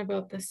question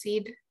about the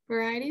seed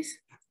varieties?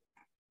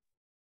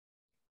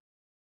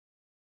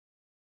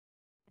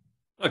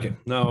 Okay,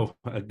 now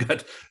I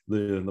got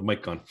the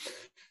mic on.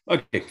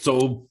 Okay,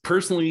 so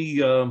personally,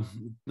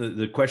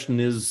 the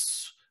question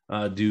is,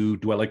 do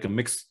I like a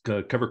mixed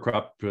cover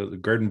crop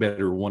garden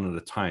bed or one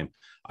at a time?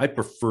 I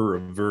prefer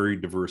a very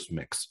diverse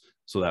mix,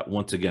 so that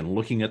once again,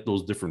 looking at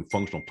those different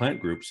functional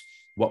plant groups,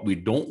 what we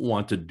don't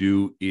want to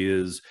do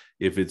is,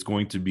 if it's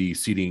going to be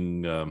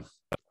seeding, the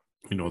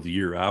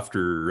year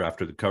after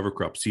the cover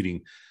crop,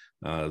 seeding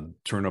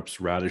turnips,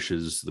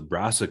 radishes, the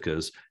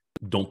brassicas,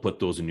 don't put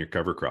those in your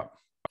cover crop.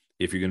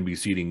 If you're going to be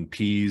seeding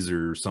peas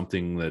or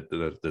something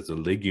that's a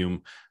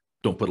legume,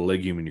 don't put a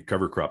legume in your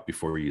cover crop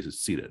before you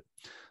seed it.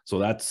 So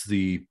that's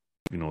the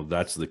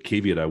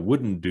caveat I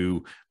wouldn't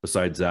do.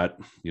 Besides that,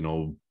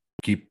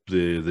 keep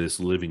this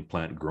living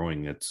plant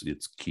growing.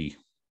 It's key.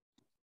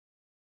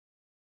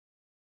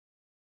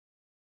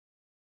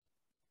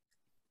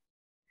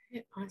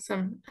 Okay,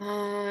 awesome.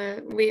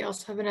 We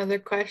also have another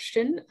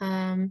question.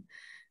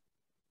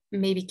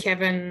 Maybe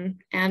Kevin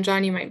and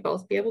John, you might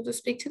both be able to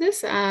speak to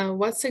this.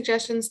 What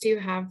suggestions do you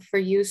have for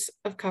use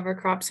of cover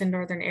crops in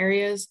northern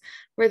areas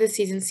where the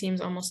season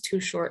seems almost too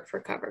short for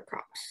cover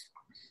crops?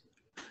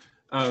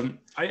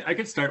 I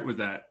could start with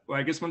that. Well,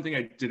 I guess one thing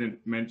I didn't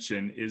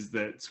mention is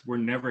that we're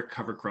never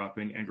cover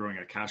cropping and growing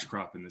a cash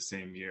crop in the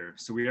same year.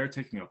 So we are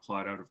taking a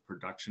plot out of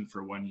production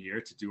for 1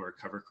 year to do our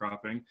cover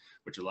cropping,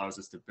 which allows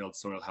us to build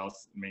soil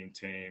health,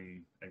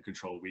 maintain and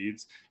control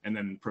weeds, and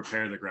then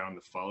prepare the ground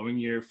the following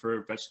year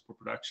for vegetable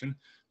production.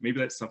 Maybe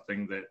that's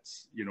something that,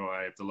 you know,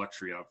 I have the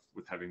luxury of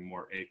with having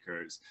more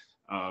acres.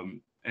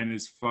 And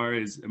as far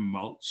as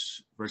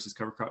mulch versus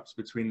cover crops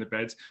between the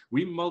beds,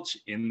 we mulch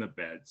in the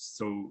beds.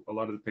 So a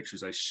lot of the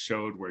pictures I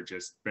showed were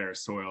just bare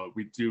soil.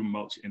 We do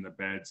mulch in the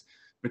beds.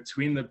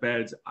 Between the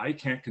beds, I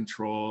can't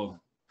control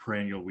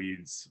perennial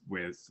weeds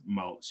with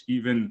mulch.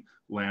 Even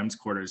lamb's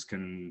quarters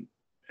can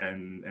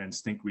and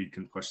stinkweed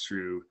can push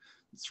through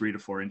 3 to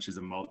 4 inches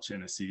of mulch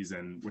in a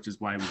season, which is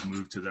why we've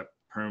moved to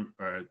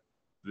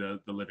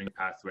the living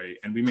pathway,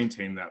 and we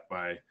maintain that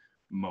by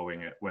mowing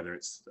it, whether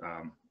it's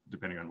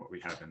depending on what we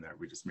have in there,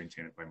 we just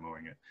maintain it by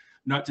mowing it.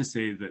 Not to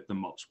say that the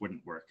mulch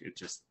wouldn't work, it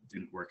just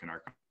didn't work in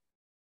our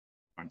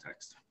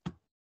context.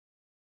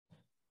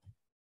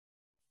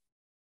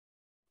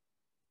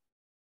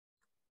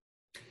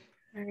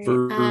 All right.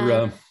 For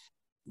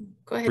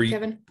go ahead,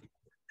 Kevin.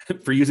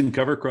 For using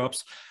cover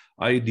crops,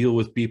 I deal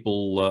with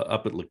people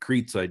up at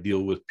Lacretes. I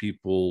deal with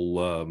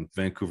people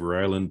Vancouver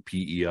Island,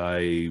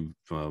 PEI,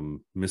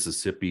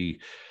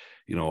 Mississippi.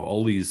 You know,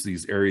 all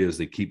these areas,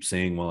 they keep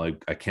saying, well,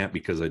 I can't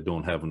because I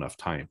don't have enough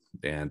time.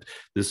 And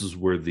this is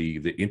where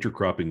the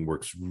intercropping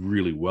works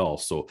really well.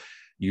 So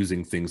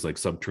using things like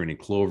subterranean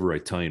clover,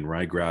 Italian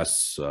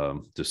ryegrass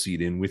to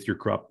seed in with your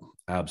crop,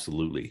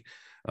 absolutely.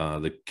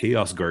 The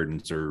chaos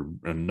gardens are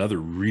another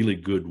really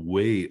good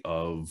way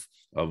of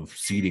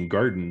seeding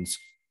gardens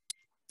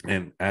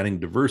and adding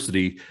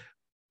diversity,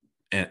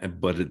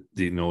 but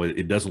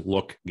it doesn't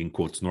look, in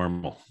quotes,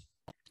 normal.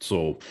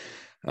 So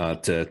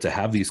to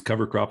have these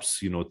cover crops,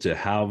 to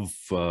have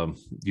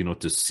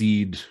to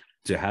seed,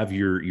 to have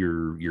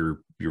your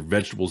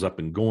vegetables up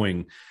and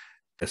going,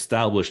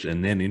 established,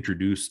 and then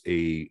introduce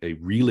a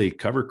relay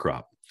cover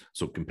crop.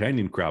 So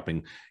companion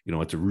cropping,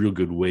 it's a real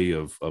good way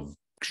of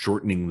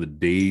shortening the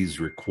days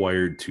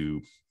required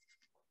to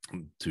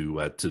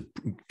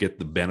get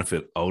the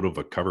benefit out of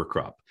a cover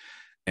crop.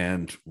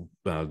 And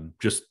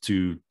just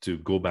to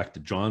go back to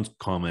John's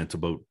comment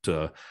about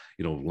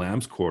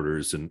lamb's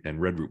quarters and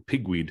redroot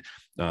pigweed,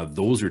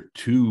 those are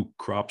two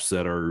crops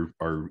that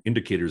are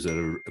indicators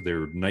that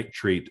they're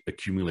nitrate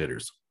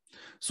accumulators.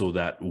 So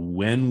that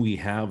when we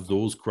have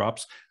those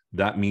crops,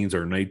 that means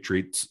our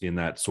nitrates in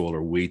that soil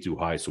are way too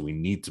high. So we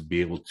need to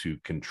be able to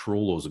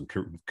control those and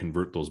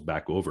convert those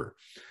back over.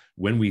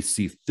 When we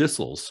see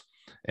thistles,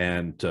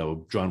 and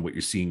John, what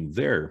you're seeing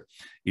there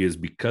is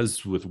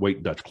because with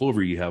white Dutch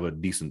clover, you have a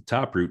decent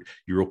taproot,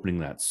 you're opening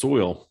that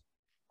soil,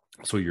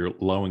 so you're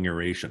allowing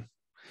aeration.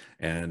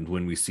 And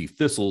when we see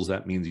thistles,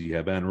 that means you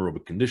have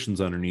anaerobic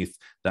conditions underneath.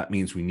 That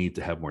means we need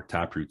to have more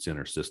taproots in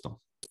our system.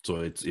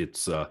 So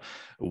it's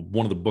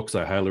one of the books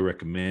I highly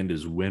recommend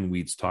is When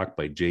Weeds Talk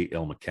by J.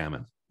 L.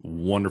 McCammon.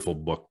 Wonderful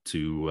book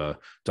to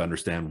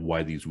understand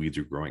why these weeds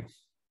are growing.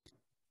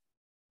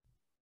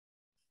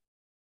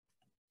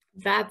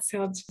 That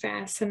sounds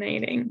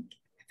fascinating.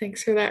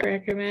 Thanks for that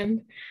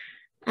recommend.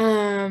 We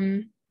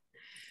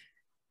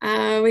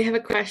have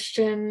a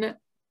question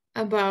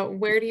about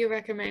where do you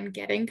recommend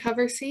getting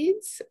cover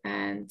seeds?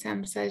 And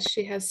Sam says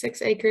she has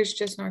 6 acres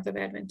just north of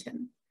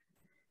Edmonton.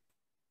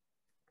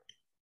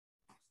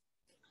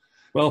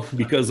 Well,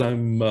 because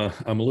I'm a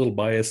little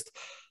biased,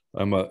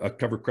 I'm a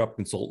cover crop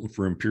consultant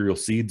for Imperial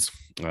Seeds.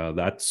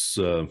 That's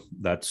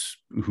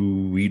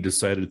who we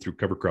decided through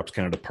Cover Crops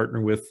Canada to partner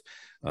with.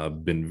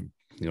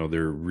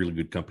 They're a really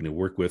good company to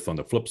work with. On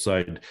the flip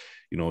side,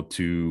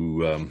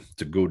 to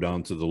go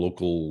down to the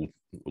local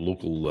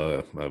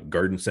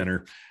garden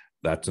center,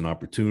 that's an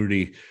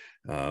opportunity.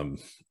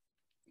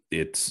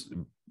 It's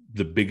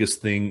the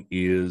biggest thing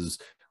is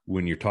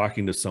when you're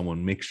talking to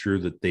someone, make sure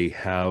that they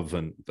have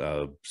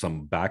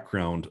some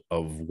background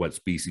of what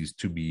species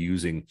to be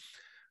using.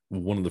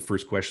 One of the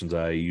first questions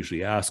I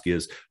usually ask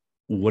is,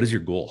 what is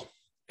your goal?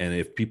 And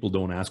if people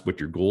don't ask what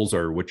your goals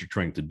are, what you're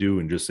trying to do,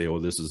 and just say, oh,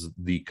 this is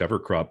the cover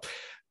crop,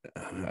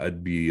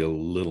 I'd be a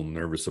little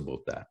nervous about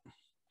that.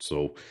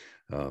 So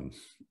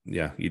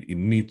you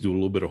need to do a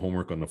little bit of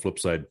homework on the flip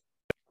side.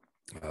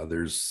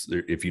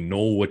 If you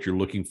know what you're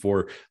looking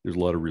for, there's a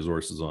lot of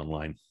resources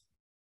online.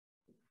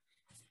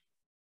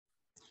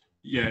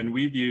 Yeah, and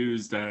we've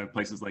used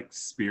places like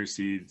spear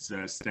seeds,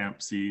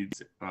 stamp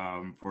seeds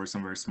for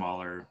some of our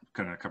smaller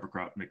kind of cover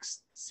crop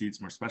mixed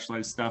seeds, more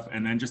specialized stuff,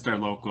 and then just our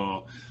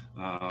local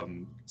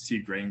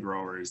seed grain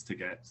growers to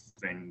get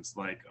things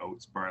like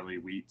oats, barley,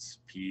 wheat,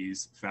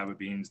 peas, faba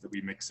beans that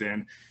we mix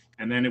in.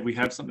 And then if we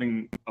have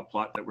something, a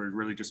plot that we're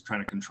really just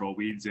trying to control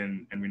weeds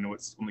in, and we know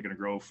it's only going to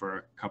grow for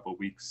a couple of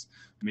weeks,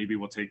 maybe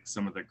we'll take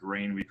some of the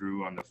grain we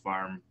grew on the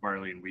farm,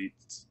 barley and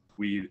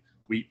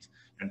wheat,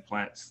 and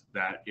plant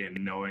that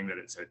in, knowing that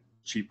it's a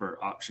cheaper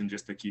option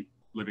just to keep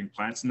living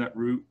plants in that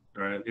root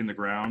in the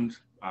ground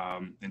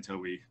until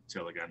we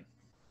till again.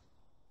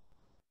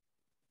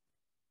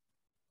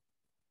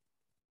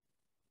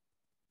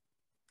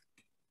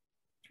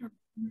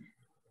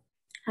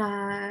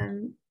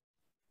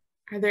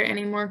 Are there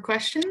any more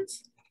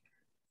questions?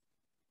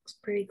 It's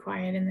pretty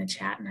quiet in the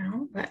chat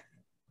now, but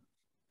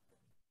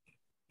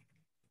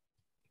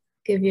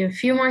give you a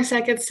few more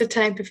seconds to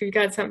type if you've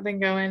got something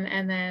going,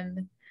 and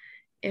then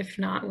if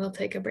not, we'll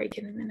take a break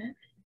in a minute.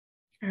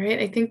 All right,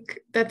 I think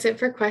that's it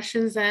for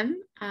questions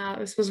then.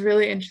 This was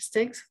really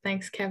interesting, so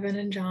thanks Kevin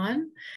and John.